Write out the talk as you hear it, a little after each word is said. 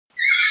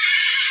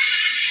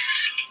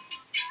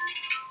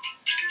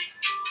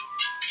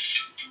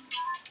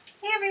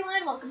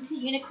welcome to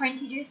Unicorn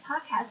Teachers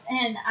Podcast,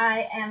 and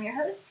I am your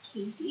host,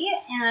 Casey,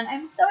 and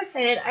I'm so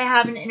excited. I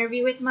have an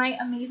interview with my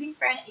amazing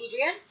friend,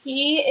 Adrian.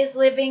 He is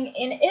living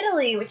in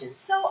Italy, which is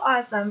so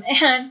awesome,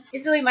 and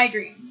it's really my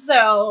dream.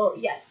 So,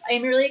 yes,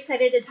 I'm really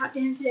excited to talk to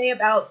him today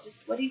about just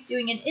what he's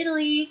doing in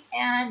Italy,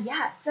 and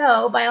yeah,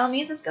 so by all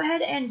means, let's go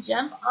ahead and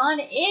jump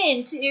on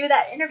into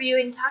that interview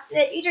and talk to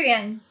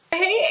Adrian.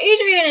 Hey,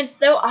 Adrian, it's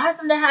so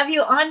awesome to have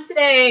you on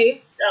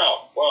today.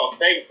 Oh, well,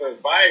 thanks for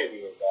inviting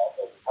me,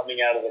 Beth. I'm coming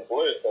out of the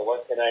blue, so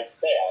what can I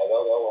say? I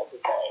don't know what to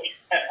say.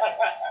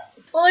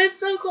 Well, it's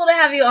so cool to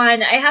have you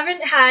on. I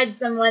haven't had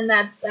someone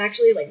that's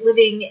actually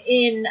living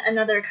in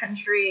another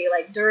country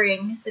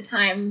during the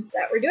time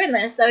that we're doing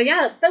this. So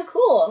yeah, it's so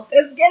cool.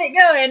 Let's get it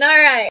going. All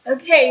right.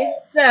 Okay,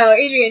 so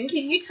Adrian,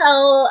 can you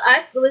tell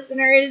us, the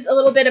listeners, a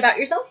little bit about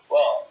yourself?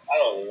 Well, I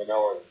don't even know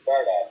where to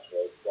start,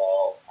 actually.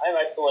 So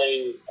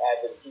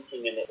I've been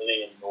teaching in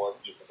Italy, in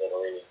northeast of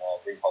Italy, in a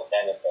region called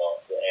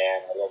Veneto, and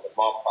I live in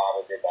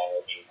Montfalcone,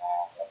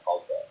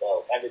 called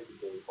so I've been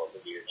teaching for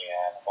the year,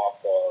 and I'm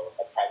also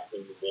a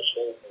practicing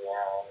musician,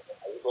 and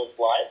I just live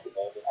life,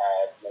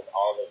 that's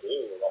all I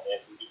do. I mean,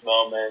 each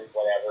moment,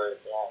 whatever,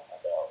 and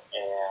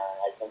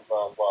I come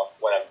from,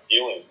 what I'm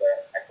doing,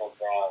 but I come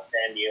from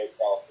San Diego,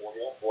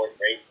 California, born and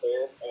raised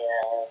there,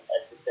 and I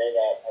should say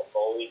that I've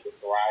always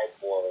derived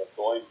for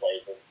going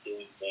places,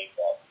 doing things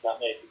that not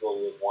many people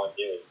would want to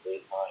do at the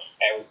same time.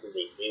 Everything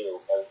they do,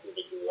 everything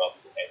they grew up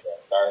with, and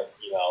start,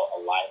 a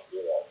life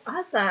with it.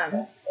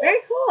 Awesome. Very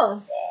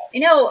cool. I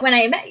know when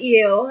I met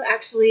you,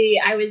 actually,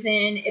 I was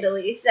in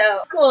Italy,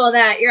 so cool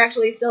that you're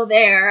actually still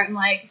there. I'm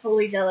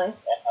totally jealous.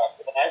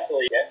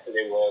 Actually,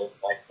 yesterday was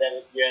my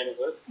 7th year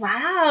anniversary.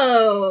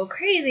 Wow,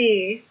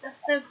 crazy. That's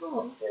so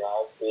cool.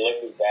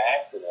 Looking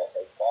back,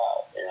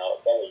 wow,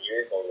 7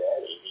 years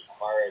already.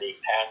 I'm already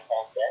past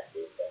that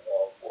year, so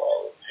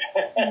whoa.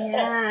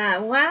 Yeah,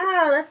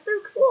 wow, that's so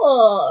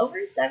cool.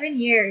 Over 7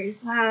 years,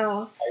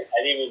 wow.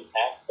 I didn't even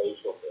pass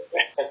facial hair.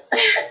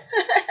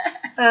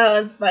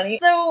 Oh, that's funny.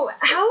 So,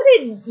 how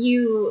did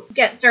you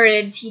get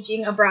started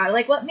teaching abroad?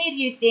 What made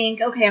you think,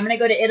 okay, I'm going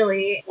to go to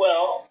Italy?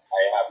 Well, I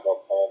have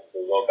no plans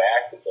to go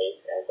back to Cape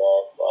and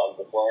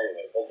deploying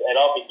it. It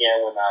all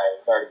began when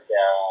I started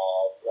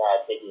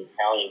taking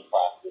Italian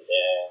classes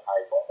in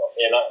high school.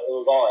 It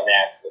was all an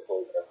accident,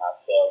 believe it or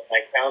not. So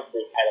my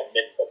counselors had a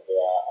mix up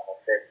on my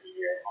first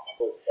year, on my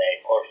first day,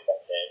 or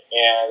something.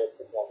 And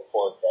it's on the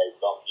fourth day,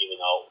 don't even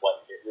know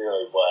what it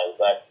really was.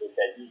 But they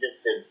said, you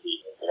just couldn't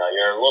teach it.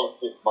 You're a little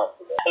too smart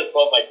for that. That's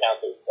what my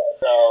counselor said.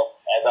 So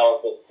as I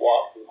was just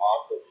walking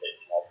off the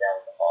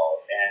down the hall,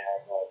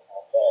 and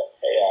I said,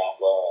 hey,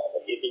 what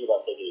do you think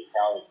about taking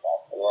Italian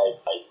class? And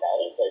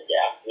Italian? Like,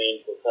 yeah, I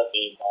mean, does that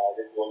mean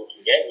this woman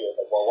can get you? I was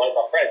like, well, what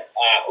about French?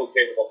 Who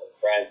cares about the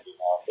French,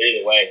 But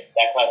anyway,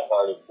 that class is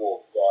already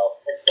cool. So,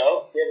 let's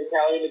go. Give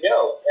Italian to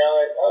go. And I'm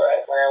like, all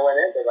right. When I went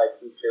in, my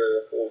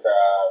teacher was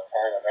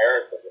an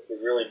American. He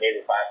really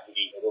made it class to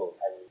be little.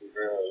 I mean, he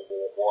really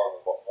warm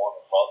and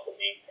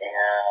welcoming.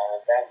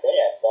 And that day,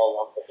 I fell in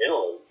love with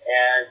Italy.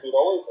 And he'd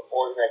always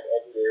organize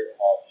every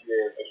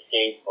year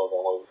exchange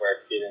program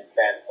where students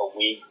spend a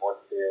week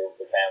or two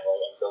with family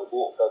and go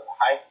to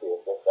high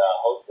school with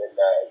hosted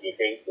the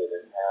day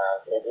students.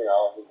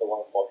 He's the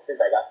one of the most kids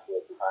I got to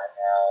at the time.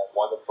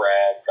 Won the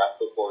friend, got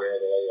to tour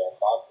Italy, and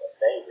thought to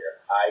stay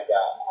here. I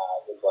got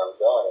this is where I'm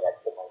going, and I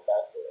put my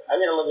best here. I'm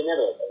going to live in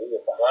Italy. So he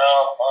was like,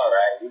 well, all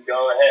right, you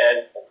go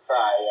ahead and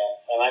try.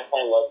 And my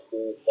plan was to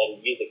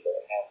study music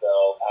there. And so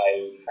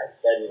I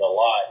studied a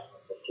lot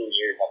for 2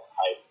 years after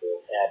high school,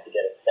 and to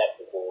get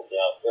accepted to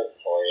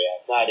conservatory.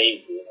 It's not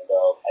easy. And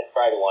so I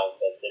tried once,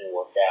 and it didn't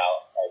work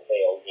out. I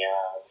failed,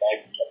 I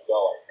kept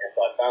going. And so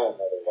I found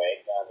another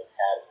way, found the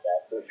CAD that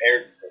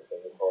prepared for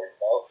conservatory.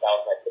 So that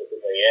was my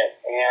ticket way in.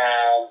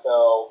 And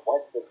so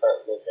once you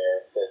start living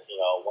there, because,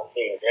 one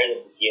thing is right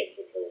at the beginning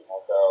for me.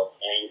 And so,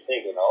 and you're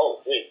thinking, oh,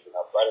 sweet,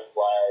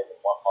 butterflies,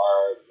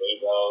 hearts,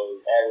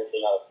 rainbows,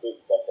 everything else, sweet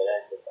stuff, but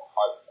then just the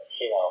heart,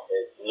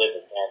 is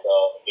living. And so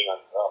being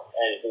on your own.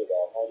 And you do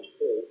that. And you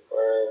do,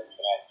 where,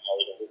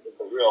 this is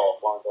a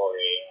real long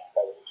story.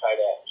 I would try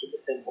to keep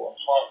it simple and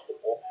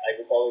possible. I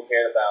just always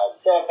cared about.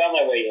 So I found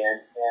my way in,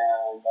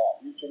 and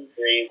reaching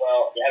three.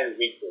 Well, you had to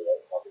reach through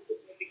it. This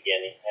is the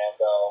beginning, and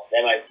so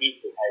then my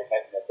teacher, I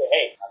texted and I said,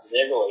 "Hey, I'm in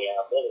Italy, and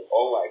I'm living.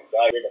 Oh my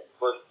God, you're the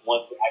first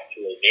one to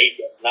actually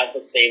make it. Not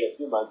just stay the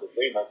 2 months or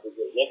 3 months, but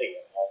you're living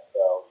it." And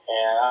so,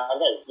 and I'm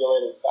gonna feel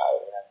it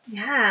inside.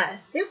 Yeah,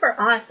 super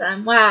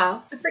awesome.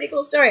 Wow. A pretty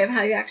cool story of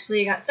how you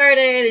actually got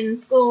started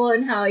in school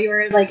and how you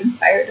were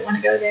inspired to want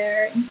to go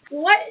there.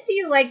 What do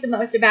you like the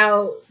most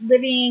about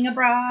living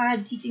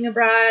abroad, teaching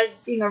abroad,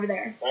 being over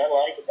there? What I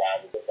like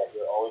about it is that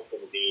you're always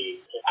going to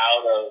be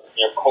out of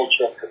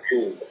cultural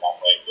cocoon in that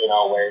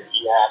way, where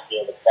you have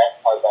the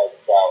best part about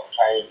yourself,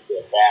 trying to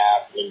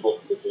adapt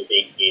linguistically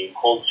thinking,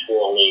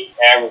 culturally,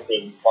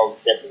 everything is always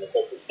different.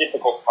 It's the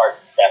difficult part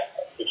is that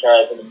part.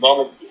 Because in the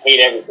moment you hate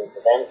everything,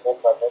 but then it's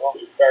like,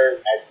 you start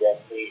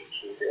adjusting,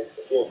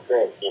 it feels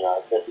good,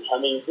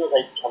 it feels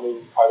like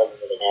becoming part of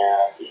it,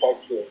 and you start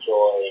to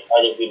enjoy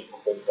other beautiful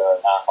things that are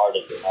not part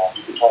of it.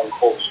 You become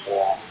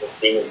cultural, just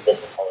seeing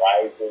different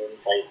horizons,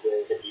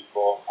 places, the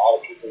people,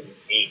 all the people you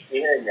meet,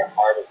 even in your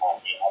heart of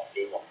happy,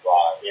 being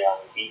abroad,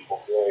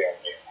 people really are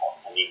there.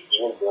 I mean,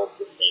 even girls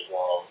the same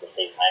world, the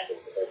same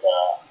language, but there's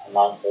a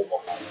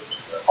non-verbal language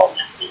called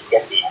empty,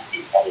 get the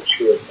empty, the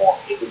truest form,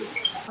 even if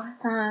you're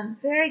Awesome.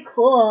 Very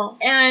cool.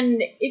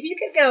 And if you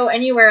could go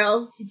anywhere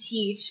else to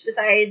teach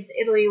besides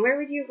Italy, where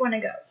would you want to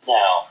go?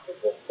 now, that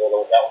was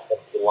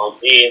just the one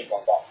thing.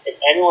 If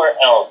anywhere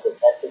else, if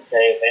I could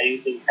say, if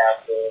anything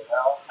happened,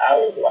 I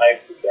would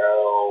like to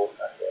go,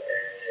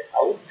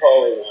 I would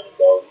probably want to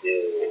go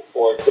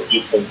towards the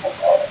Eastern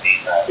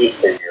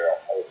Eastern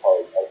Europe. I would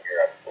probably go to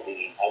Europe.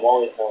 I'm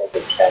always wanted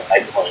to check, I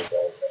just want to go,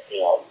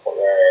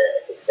 where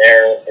if it's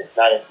there, it's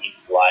not an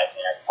easy life,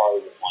 and I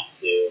probably just want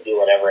to do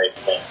whatever I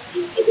can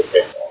to make it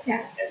different.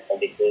 Yeah. And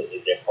something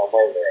completely different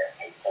where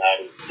I'm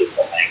trying to do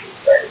some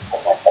language, or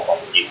put myself on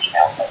the new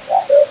channel like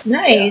that. So,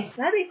 nice. Yeah.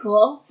 That'd be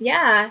cool.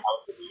 Yeah. I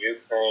would do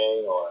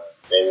Ukraine, or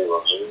maybe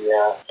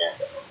Romania, and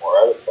or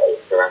other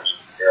places around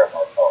Europe,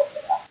 I'll call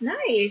it that.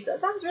 Nice.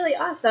 That sounds really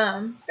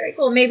awesome. Very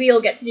cool. Maybe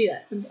you'll get to do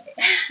that someday.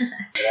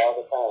 All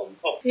the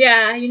time.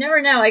 Yeah, you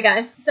never know, I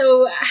guess.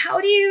 So how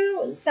do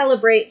you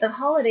celebrate the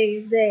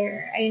holidays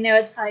there? I know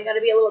it's probably got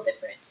to be a little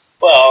different.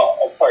 Well,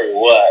 I'll tell you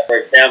what. For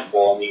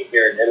example,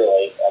 here in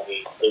Italy,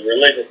 the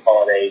religious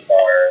holidays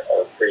are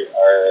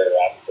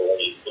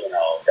actually,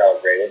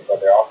 celebrated,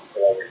 but they're also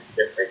celebrated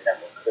different. For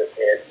example, Christmas,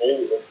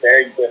 it's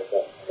very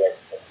different.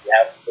 You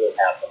have to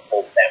have the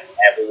whole family,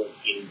 everyone's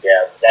eating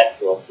together.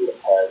 That's real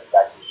because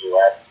back in the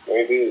U.S.,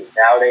 maybe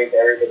nowadays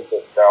everybody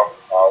just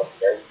self-house.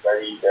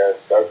 Everybody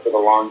just goes to the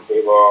long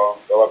table,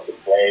 go up to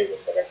play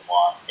with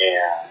everyone,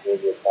 and they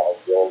just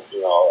feel,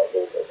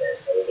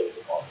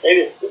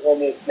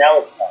 maybe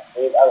now it's not.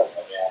 Maybe, I don't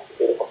know, the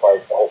beautiful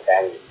part is the whole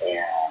family,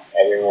 and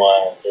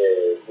everyone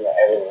is,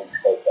 everyone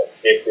cooks like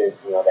dishes,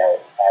 that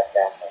was passed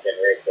down from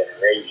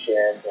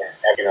generation, and,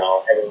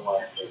 everyone,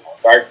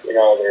 starts,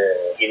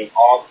 they're eating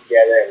all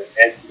together, and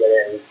we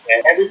together,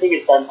 and everything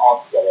is done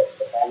all together.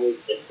 The family is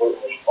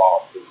completely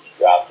involved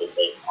throughout the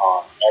day,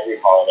 on every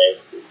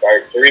holiday. We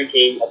start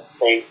drinking at the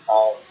same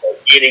time, start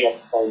eating at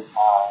the same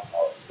time,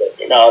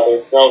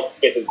 there's no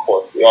skipping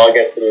course. We all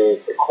get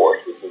through the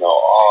courses,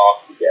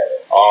 all together,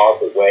 all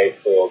the way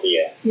till the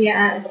end.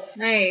 Yeah,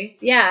 nice.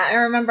 Yeah, I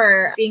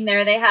remember being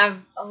there. They have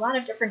a lot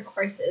of different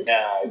courses.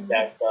 Yeah,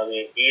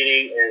 exactly.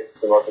 Eating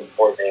is the most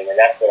important thing, and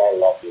that's what I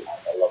love.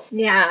 I love it.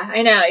 Yeah,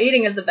 I know.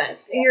 Eating is the best.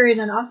 You're in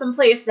an awesome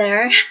place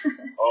there.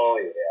 Oh,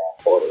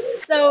 yeah, totally.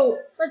 So,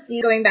 let's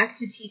see, going back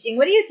to teaching,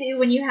 what do you do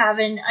when you have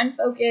an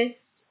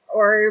unfocused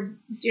or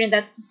student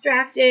that's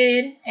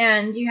distracted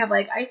and you have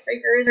like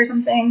icebreakers or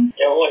something?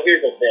 Yeah, well,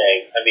 here's the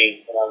thing.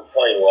 I'm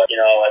telling you what,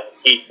 as a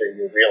teacher,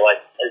 you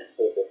realize it's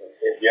so different.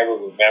 If you ever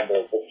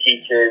remember the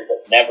teachers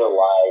that never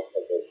lied,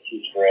 like the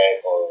teacher,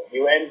 or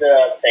you end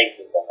up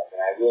thanking them.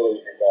 And I really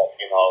end up,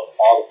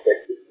 all the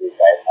fixes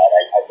I've had,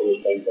 I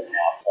really thank them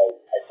now. Because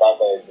I thought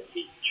they were the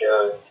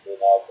teacher, but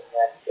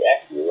then they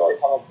actually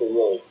really come up to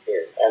really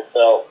care. And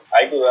so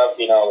I grew up,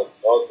 with a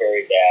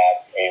military dad,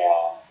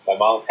 and my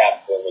mom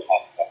passed away when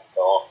I was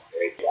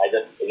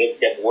it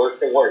just gets worse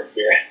and worse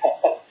here.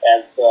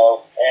 And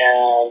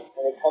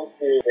when it comes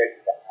to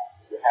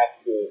you have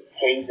to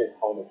change the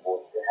tone of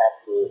voice. You have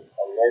to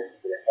alert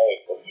to the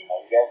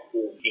you have to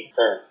be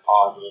firm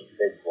on the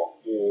individual.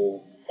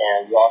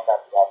 And you also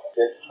have to have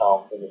this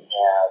tone and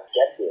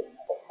get to it.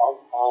 But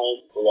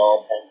sometimes we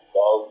all tend to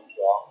go,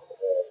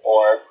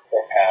 or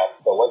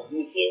perhaps, so what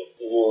do?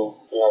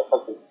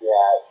 Something,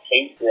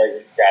 change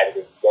your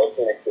strategy, go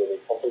to an activity,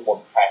 something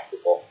more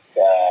practical,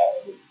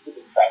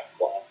 super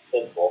practical and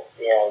simple.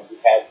 And you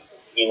have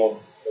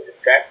the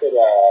distracted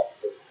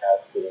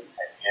students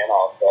and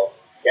also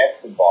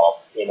gets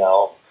involved,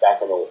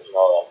 back in the,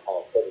 that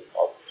kind of thing,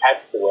 catch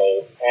the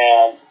wave.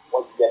 And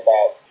once you get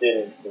that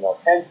student's,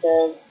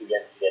 attention, you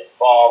get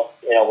involved,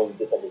 when you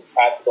get something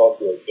practical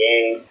to a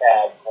game,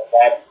 and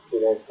that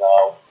students,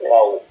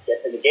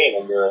 get in the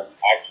game and you're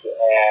actually,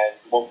 and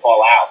you won't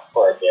fall out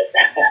for a bit.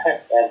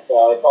 And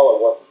so it's all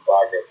a work in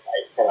progress.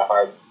 It's kind of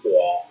hard to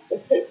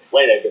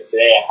explain it, but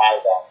today I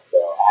have that, so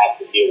I have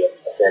to deal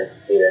with a certain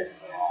student,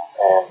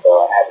 and so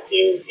I have to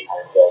do the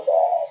kind of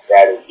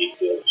strategy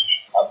to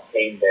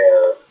obtain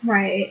their...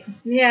 Right.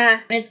 Yeah.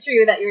 And it's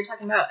true that you're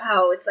talking about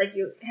how it's like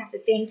you have to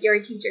thank your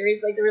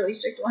teachers, like the really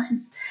strict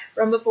ones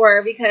from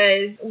before,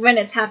 because when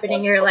it's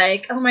happening, you're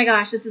like, oh my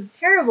gosh, this is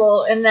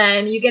terrible. And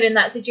then you get in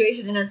that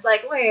situation and it's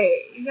like,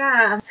 wait,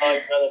 yeah.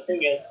 The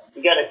thing is,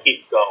 you got to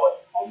keep going.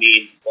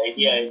 The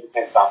idea is you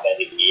can't stop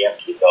anything. You have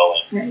to keep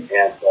going. Right.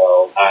 And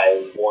so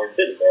I warned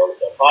them there was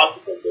a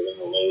consequence. You're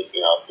going to lose,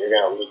 you're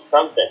going to lose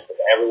something.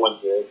 Because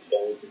everyone's here,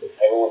 because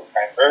everyone's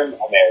trying to earn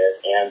a merit.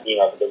 And,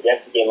 because you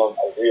have to give them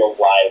a real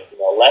life,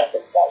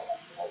 lesson about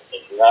that.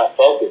 If you're not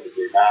focused, if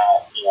you're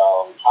not,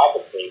 on top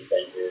of things,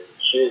 then you're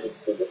choosing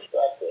to be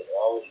distracted.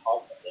 They're always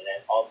constant. And then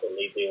also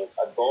leading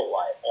adult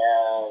life.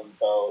 And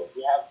so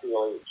you have to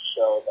really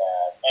show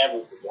that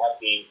everything, you have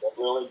to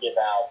really give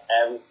out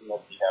every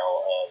single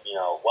detail of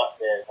what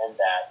this and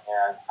that,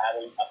 and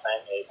having a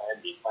plan A, plan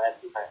B, plan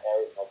C, plan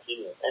A,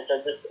 continuous. And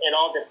so it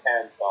all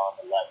depends on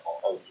the level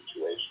of the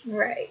situation.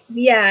 Right.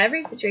 Yeah,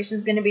 every situation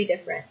is going to be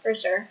different, for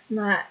sure.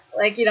 Not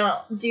like you don't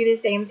do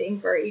the same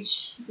thing for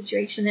each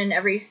situation and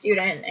every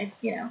student. It's,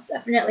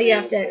 definitely you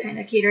have to kind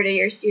of cater to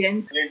your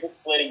students. You're just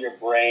splitting your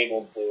brain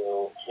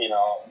into,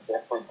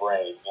 different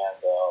brains. And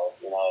so,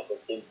 it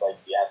seems like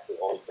you have to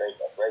always break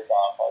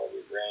off part of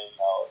your brain,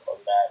 from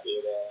that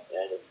data,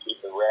 and just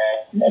keep the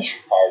rest. That's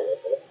part of it.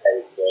 But it's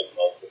very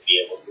good to be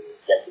able to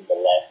get to the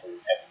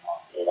lesson every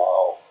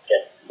month,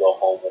 just go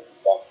home with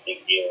some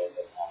big deal.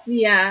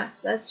 Yeah,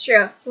 that's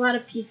true. A lot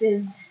of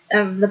pieces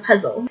of the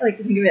puzzle. I like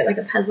to think of it like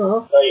a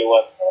puzzle. I'll tell you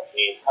what,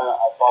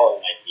 I follow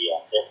an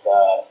idea.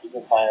 If you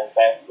can plan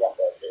fast enough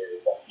that theory,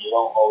 but you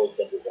don't always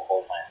get to the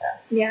whole plan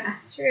fast. Yeah,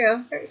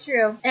 true. Very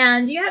true.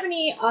 And do you have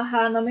any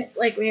aha moments,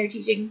 like when you're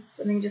teaching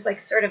something just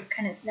like sort of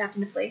kind of snapped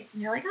into place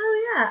and you're like, oh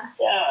yeah?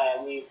 Yeah,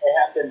 it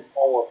happens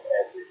almost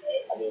every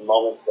day.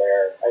 Moments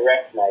where I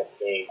recognize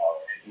things,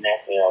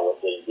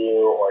 what they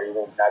do, or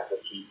even not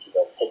just teach,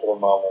 but particular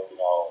moment,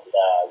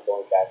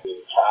 going back to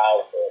the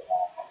childhood,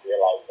 I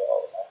realized,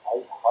 I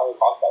hardly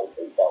talk about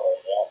things that way.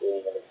 Really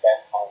even the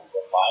best times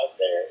of life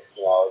there,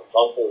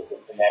 most of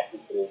it's connected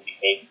to the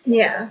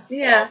behavior.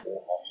 Yeah. That's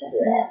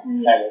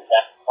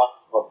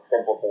one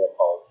simple thing of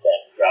college that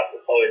throughout the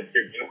whole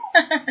interview.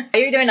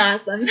 You're doing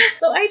awesome.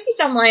 So I teach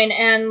online,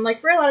 and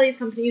like for a lot of these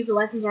companies, the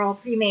lessons are all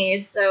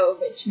pre-made, so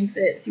which makes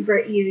it super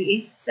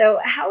easy. So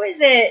how is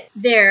it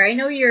there? I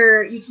know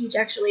you teach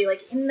actually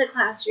like in the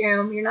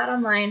classroom. You're not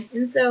online,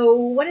 and so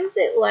what is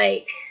it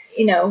like?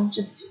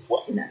 Just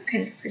in that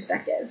kind of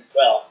perspective.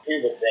 Well,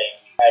 here's the thing.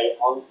 I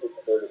honestly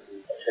prefer to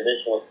be a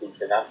traditional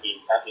teacher, not being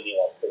like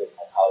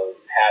critical how it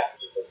has to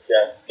be, but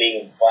just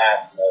being in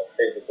class,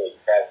 physically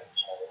present,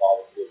 with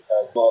all the kids.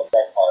 Because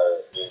that's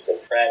hard. You're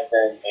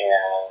present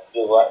and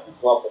you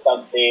come up with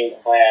something,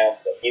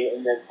 class,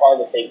 and then part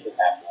of the things that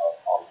happen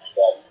on the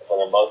study.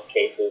 But in most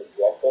cases,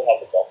 you still have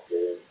the best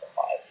experience of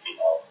life,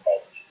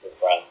 as your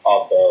friends.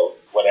 Also,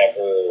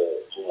 whatever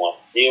you want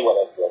to do,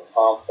 whatever you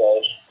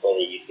accomplish, whether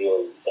you do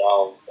or you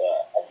don't,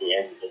 at the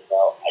end you just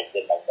know, I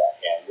did my best,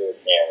 you're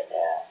there,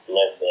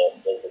 live it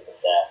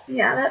with that.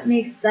 Yeah, that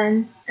makes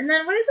sense. And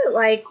then what is it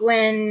like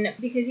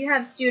because you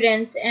have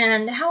students,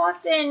 and how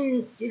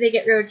often do they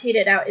get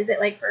rotated out? Is it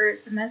like for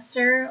a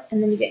semester,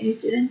 and then you get new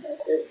students?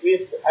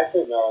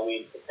 Actually, no,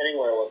 depending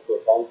where I went to,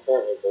 I'm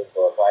currently going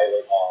for a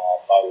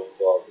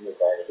bilingual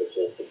kindergarten, which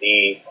is to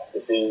do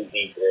the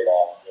grade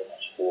in my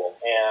school.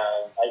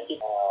 And I keep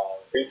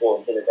preschool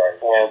in kindergarten.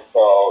 And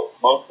so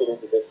most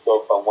students will just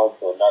go from one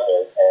to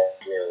another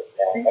every year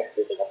and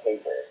exhibiting a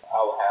paper.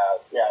 I'll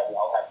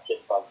have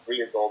kids from 3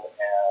 years old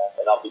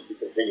and I'll be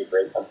teaching video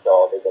grades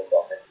until they get to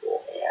high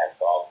school. And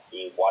so I'll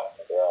be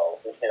watching them grow,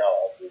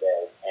 every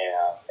day.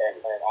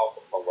 And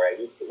also from where I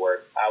used to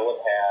work, I would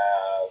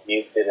have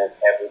new students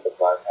every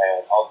month,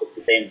 and also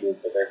the same group,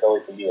 so there's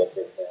always a new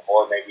assistant,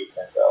 or maybe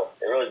 10. So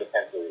it really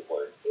depends who you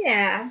work.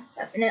 Yeah,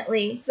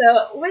 definitely.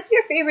 So what's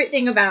your favorite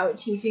thing about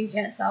teaching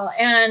ESL?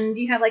 And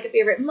do you have like a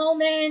favorite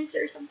moment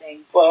or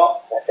something?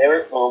 Well, my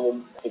favorite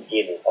moment is the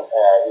beginning,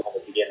 on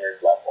the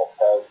beginner's level,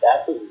 because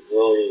that's a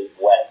really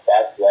wet.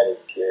 That's wet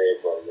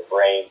period where your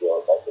brain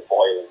feels like it's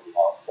boiling,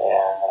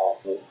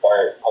 and you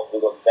start looking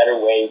for better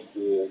ways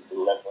to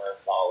deliver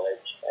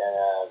knowledge,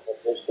 and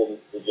the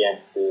students begin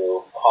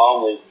to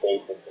calmly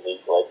face into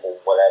these lessons,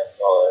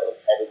 whatever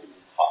everything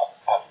you taught.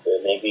 After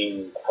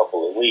maybe a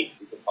couple of weeks,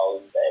 you can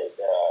probably say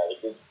the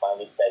group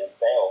finally set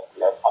sail.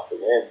 Popping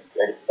in,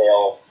 ready to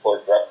sail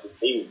towards the rest of the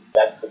season.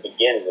 That's the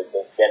beginning of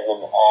just getting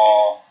them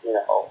all, in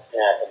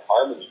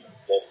harmony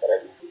with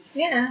everything.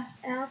 Yeah,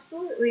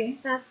 absolutely.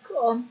 That's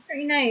cool.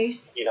 Very nice.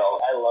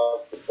 I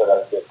love to put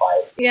up good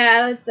fight.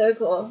 Yeah, that's so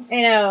cool.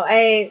 I know.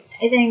 I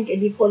think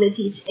it'd be cool to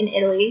teach in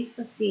Italy.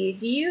 Let's see.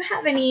 Do you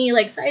have any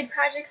like side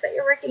projects that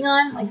you're working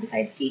on, like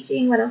besides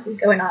teaching? What else is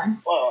going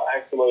on? Well,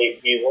 actually,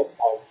 music.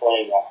 I'm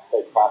playing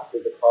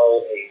classical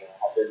guitar.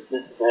 I've been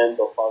disciplined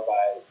so far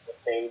by the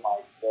same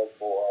mindset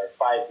for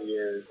 5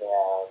 years,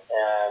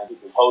 and the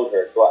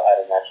composer at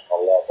a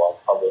national level.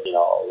 I've covered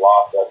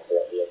lots of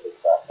the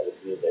stuff of the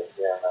music.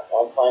 And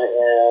I'm trying to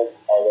add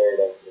other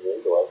than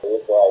individuals. So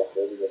it's like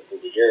maybe this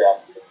is the year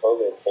after the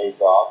COVID pays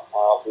off,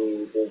 I'll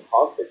be doing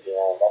concerts,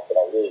 and that's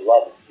what I really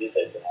love is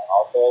music. And I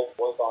also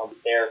work on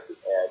therapy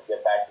and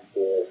get back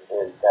into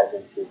and dive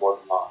into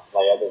working on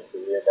my other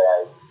career that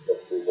I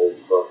just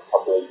did for a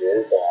couple of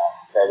years, and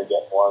try to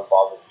get more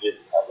involved in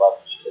music. I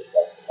love music.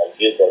 Like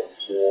music,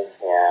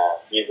 and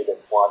music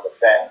is one of the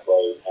best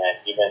ways, and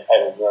even at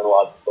a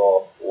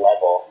neurological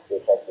level,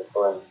 which I'm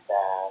referring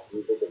that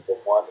music is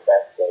just one of the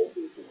best ways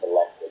to be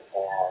collected,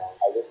 and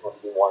I just want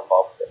to be more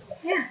involved with it.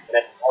 Yeah. And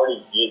I'm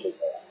already using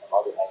it.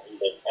 I use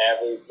it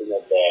every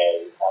single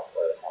day.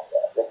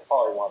 That's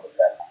probably one of the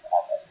best I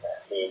have ever.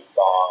 Being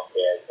songs,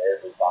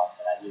 every song,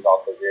 and I use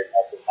also weird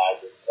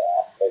exercises.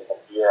 Like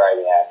some here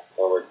I am,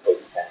 where we're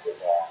taking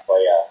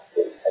play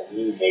a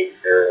new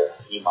major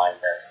E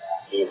minor.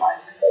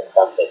 Like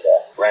something like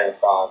a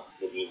Renaissance,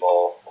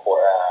 medieval,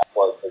 chord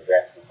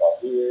progression. So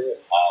here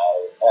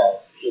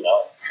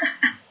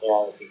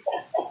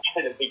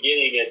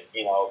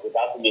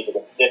without the music,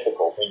 it's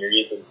difficult when you're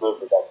using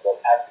movement. That's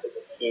actually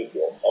the key to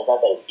it. It's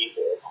not that it's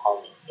easier, it's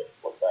harmony.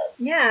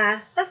 Yeah,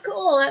 that's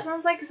cool. That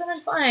sounds like so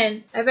much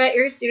fun. I bet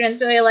your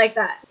students really like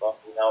that. Well,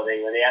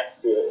 when they ask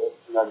you,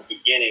 in the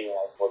beginning,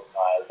 I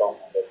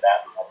don't know the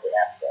fast enough to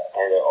ask that.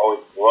 And they're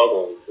always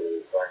struggling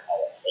to learn how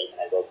to sing.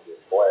 And I go to the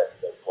toilet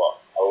and say, well,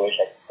 I wish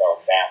I could spell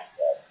fast,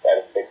 but try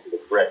to stick to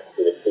the grip,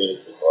 to the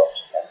P's and English.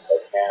 And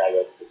so can I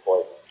go to the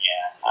toilet?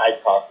 Yeah,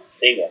 I talk and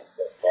sing it.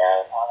 But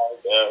can I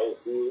go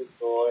to the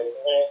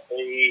toilet,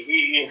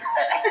 please?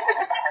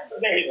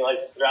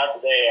 Like throughout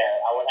the day,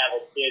 I would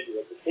have a kid who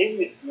would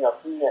sing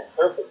that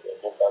perfectly.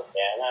 And so,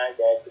 can I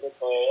go to the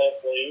toilet,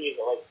 please?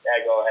 I'm like,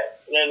 yeah, go ahead.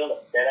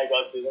 Then I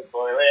go to the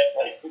toilet,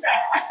 please?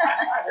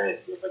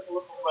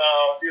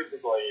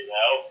 Musically,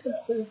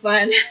 That's so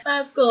fun.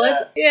 That's cool.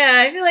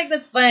 Yeah, I feel like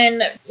that's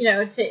fun,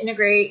 to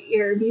integrate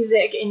your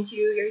music into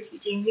your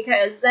teaching,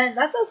 because then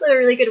that's also a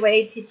really good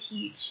way to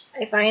teach.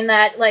 I find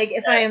that, like,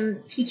 if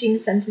I'm teaching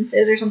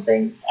sentences or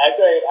something.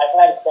 Actually, I've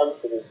had some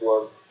students who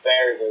are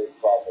very, very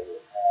clever.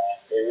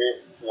 They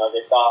really,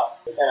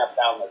 they kind of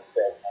found their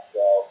trick. So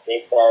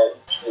they start,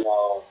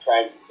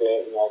 trying to,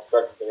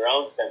 express their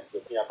own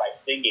senses, by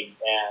singing.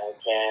 And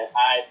can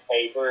I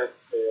pay for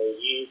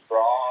you,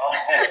 bra?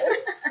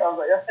 So I was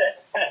like,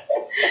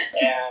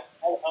 and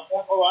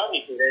I'm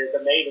alarming because it's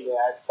amazing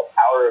that the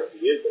power of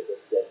music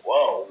is just,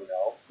 whoa,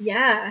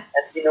 Yeah.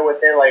 And,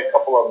 within like a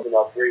couple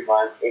of, 3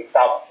 months, they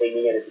stop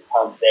singing and it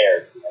becomes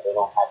theirs. They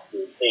don't have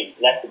to sing.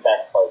 And that's the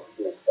best part of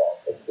doing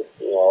stuff. It's just,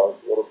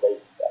 little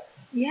basic stuff.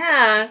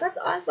 Yeah, that's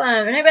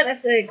awesome. And I bet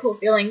that's a cool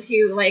feeling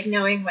too, like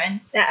knowing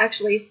when that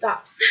actually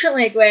stops.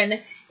 Like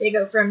when they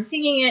go from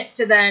singing it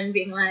to then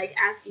being like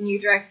asking you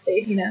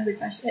directly, the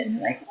question.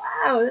 Like,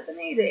 wow, that's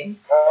amazing.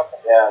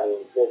 Yeah, I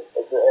mean,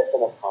 it's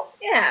an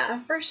accomplishment.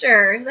 Yeah, for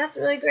sure. That's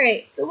really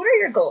great. So what are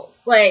your goals?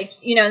 Like,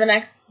 in the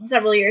next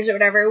several years or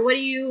whatever, what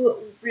do you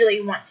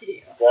really want to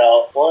do?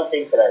 Well, one of the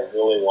things that I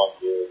really want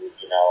to do is,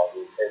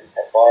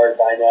 as far as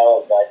I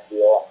know, as I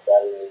feel, I'm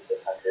studying the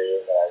country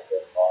that I've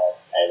been on.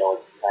 I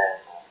don't plan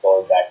on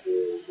going back to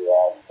the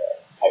U.S.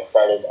 I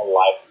started a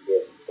life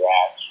from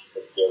scratch,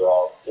 with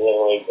zero,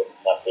 literally with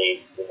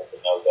nothing, with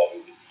no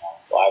W.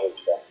 So I was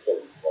just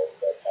sitting there.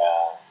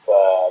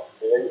 But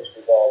the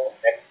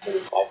next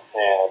week, my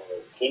plan is to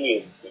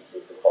continue to teach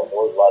because I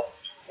really love it,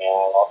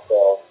 and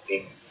also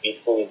be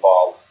peacefully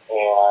involved,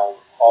 and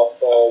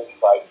also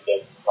try to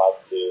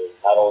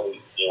not only,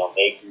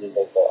 make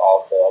music, but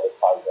also other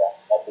projects,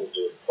 nothing to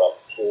do, but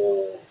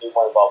to be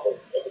more involved in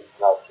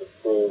to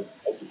improve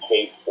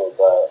education,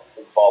 but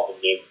involved in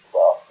games as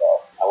well. So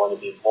I want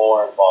to be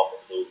more involved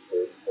in games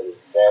because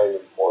it's very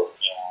important,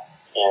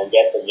 and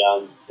get the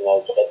young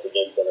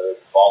generation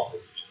involved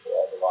with people,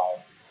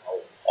 otherwise,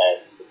 and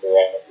the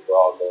direction that we're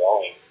all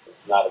going,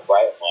 it's not a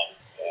bright one,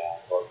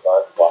 or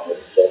dark one,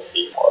 it's just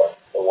more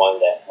the one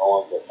that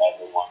no one would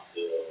ever want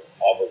to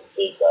ever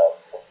speak of,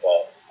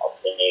 because I'll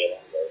say it,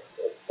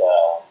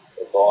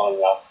 it's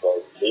going up for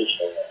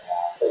education,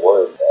 the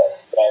word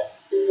that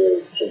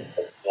to teach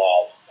the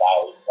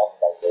value, that's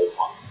what I really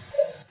want.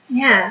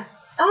 Yeah,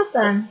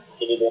 awesome. I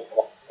said, that's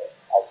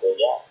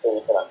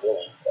what I'm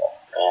doing,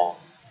 and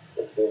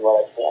just do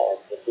what I can, and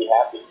just be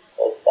happy.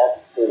 So that's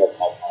pretty much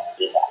my plan,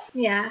 be happy.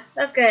 Yeah,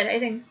 that's good. I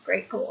think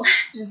great, cool.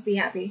 Just be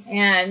happy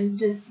and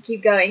just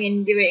keep going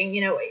and doing,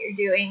 what you're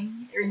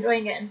doing. You're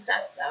enjoying it and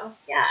stuff. So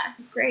yeah,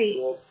 it's great.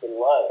 It's in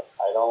life.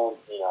 I don't,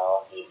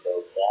 need for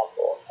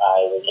example.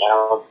 I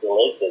renounce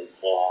religion,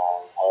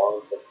 and I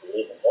only just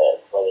believe in this,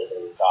 whether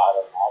it's God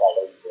or not, I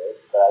don't care.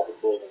 But I just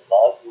believe in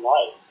love and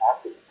life,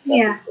 happy.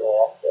 Yeah.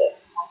 That's it.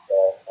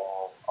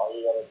 And all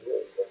you gotta do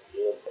is just do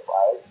it for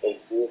life,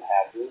 make you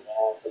happy,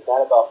 and it's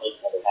not about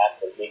making others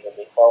happy, it's making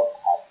yourself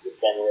happy. It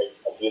generates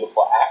a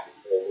beautiful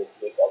atmosphere which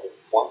makes others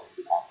want to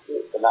be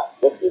happy. But not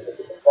just you, but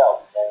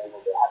yourself. And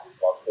when you're happy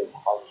yourself, it's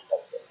harmony of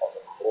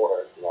the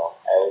quarter, I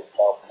always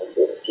tell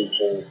people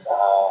teaching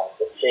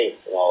the shape,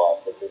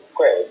 this is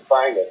square,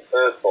 triangle,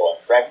 circle,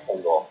 and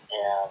rectangle,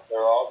 and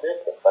they're all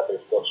different, but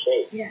they're still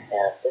shapes. Yeah.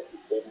 And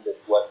different things is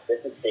what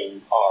different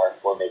things are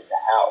what make the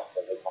house,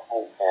 what make the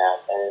home.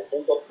 And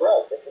things go for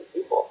us, different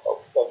people,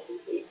 so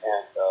easy.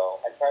 And so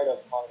I try to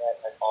apply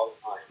that all the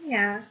time.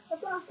 Yeah,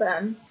 that's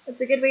awesome. That's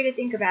a good way to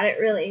think about it,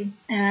 really.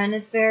 And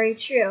it's very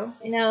true.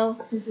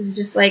 This is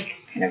just like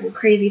kind of a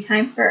crazy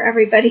time for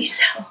everybody,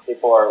 so.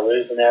 People are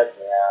losing it,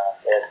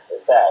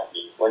 it's sad.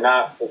 We're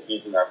not just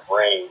using our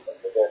brains,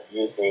 we're just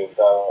using,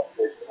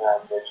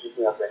 they're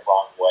using us the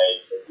wrong way.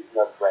 They're using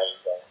our brains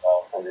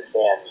to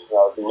understand,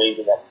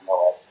 believing that we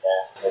know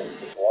everything.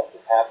 And what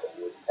just happened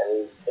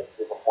is it's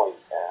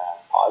disappointing.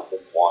 I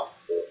just want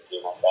to do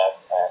my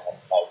best at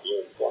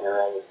ideas,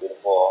 generate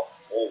beautiful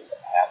things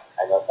that happen.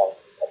 I know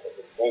that's a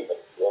good thing, but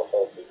it's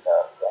also a big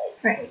right?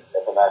 Right.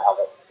 Doesn't matter how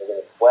much you're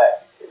going to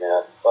sweat, you're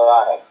going to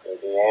cry, you're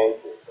going to be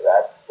angry. So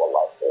that's what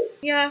life is.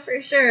 Yeah,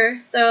 for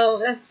sure. So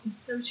that's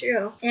so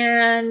true.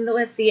 And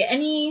let's see,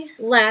 any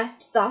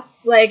last thoughts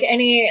Like I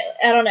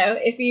don't know,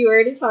 if you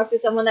were to talk to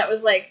someone that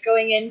was like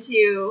going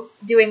into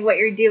doing what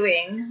you're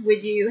doing,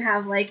 would you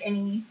have like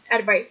any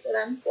advice for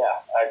them? Yeah,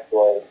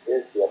 actually,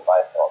 here's the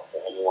advice to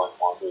anyone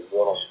who's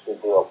willing to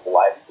do a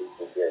life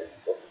experience.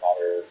 Doesn't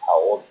matter how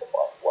old you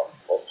are,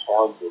 what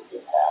challenges you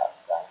have.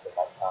 That's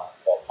my time.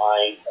 But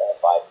my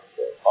advice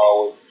is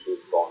always keep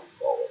going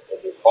forward.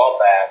 If you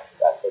fall back,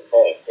 that's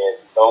okay.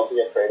 Don't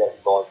be afraid of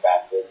going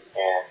backwards,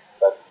 and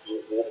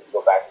even if you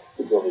go back,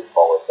 keep moving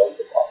forward. Don't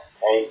give up.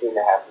 Anything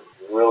that happens,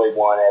 if you really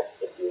want it,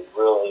 if you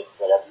really,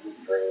 whatever you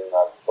dream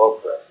of, go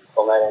for it.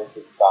 Don't let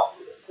anything stop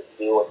you. Just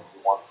do what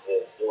you want to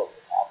do. Do what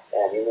you have.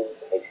 And even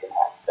if it makes you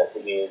happy,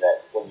 doesn't mean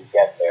that when you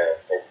get there,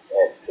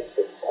 it's just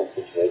a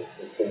situation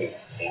continues.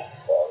 And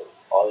so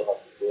all you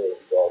have to do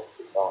is just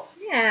keep going.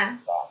 Yeah.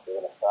 Stop.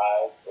 You're going to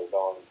cry. You're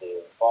going to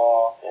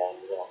fall. And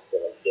you're going to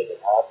feel like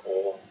giving up. And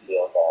you're going to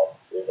feel that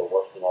you're the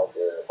worst thing out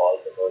there. All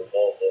you can do is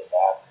this,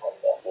 that, like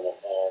that.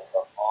 And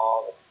from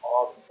all the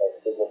stuff,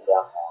 give it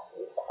down now.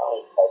 All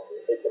the stuff,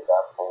 pick it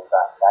up, and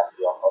back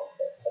to your home.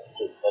 Let's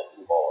keep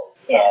moving forward.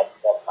 Yeah.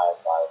 That's my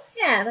advice.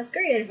 Yeah, that's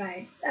great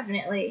advice.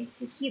 Definitely.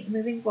 To keep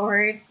moving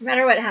forward, no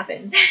matter what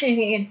happens. I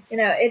mean, and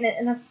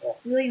that's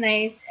really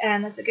nice,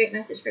 and that's a great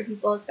message for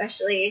people,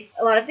 especially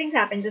a lot of things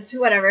happen, just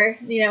whatever,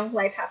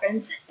 life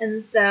happens.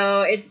 And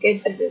so it's good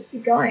to just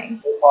keep going.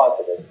 Stay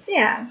positive.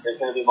 Yeah. There's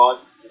going to be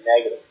moments to be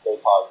negative. Stay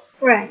positive.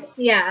 Right.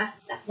 Yeah.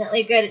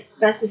 Definitely good. It's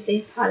best to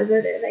stay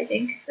positive, I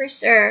think. For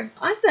sure.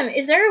 Awesome.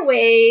 Is there a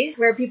way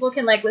where people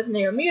can listen to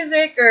your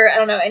music, or I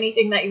don't know,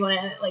 anything that you want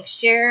to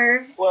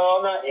share?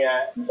 Well, not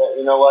yet. But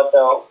you know what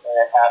though? When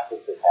it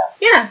happens, it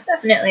happens. Yeah,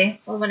 definitely.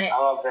 Well, when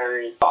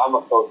I'm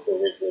opposed to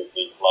originally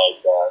things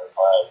great artists,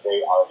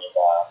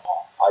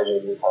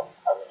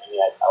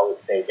 I would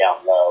stay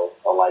down low.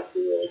 Don't like to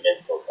really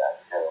get so bad.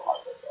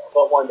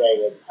 But one day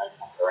when I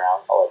come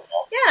around, I'll let you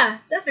know. Yeah,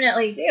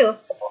 definitely do.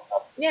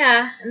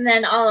 Yeah, and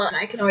then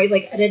I can always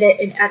edit it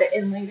and add it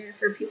in later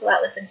for people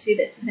that listen to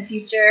this in the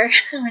future.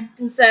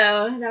 And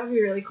so that would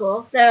be really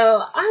cool. So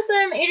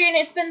awesome, Adrian.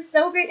 It's been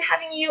so great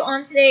having you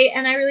on today,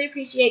 and I really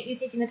appreciate you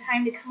taking the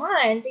time to come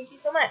on. Thank you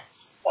so much.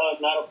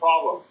 Not a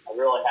problem. I'm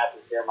really happy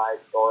to share my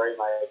story,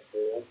 my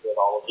experience with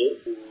all of you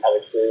who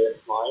have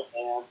experienced mine,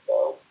 and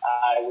so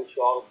I wish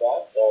you all the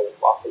best.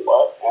 Lots of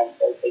love, and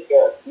take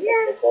care.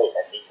 Yeah.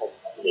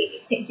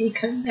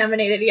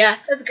 Decontaminated. Yeah,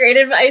 that's great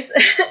advice.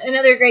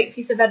 Another great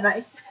piece of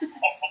advice.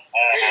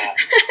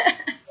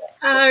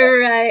 All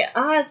right,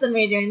 awesome,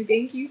 Adrian.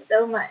 Thank you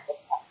so much.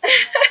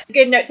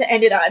 Good note to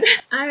end it on.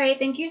 All right,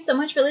 thank you so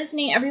much for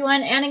listening,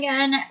 everyone. And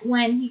again,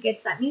 when he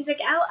gets that music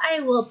out,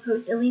 I will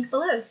post a link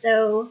below.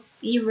 So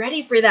be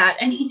ready for that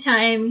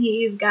anytime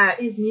he's got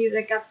his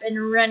music up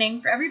and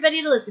running for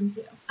everybody to listen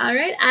to. All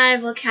right, I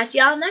will catch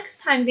y'all next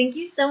time. Thank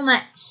you so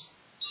much.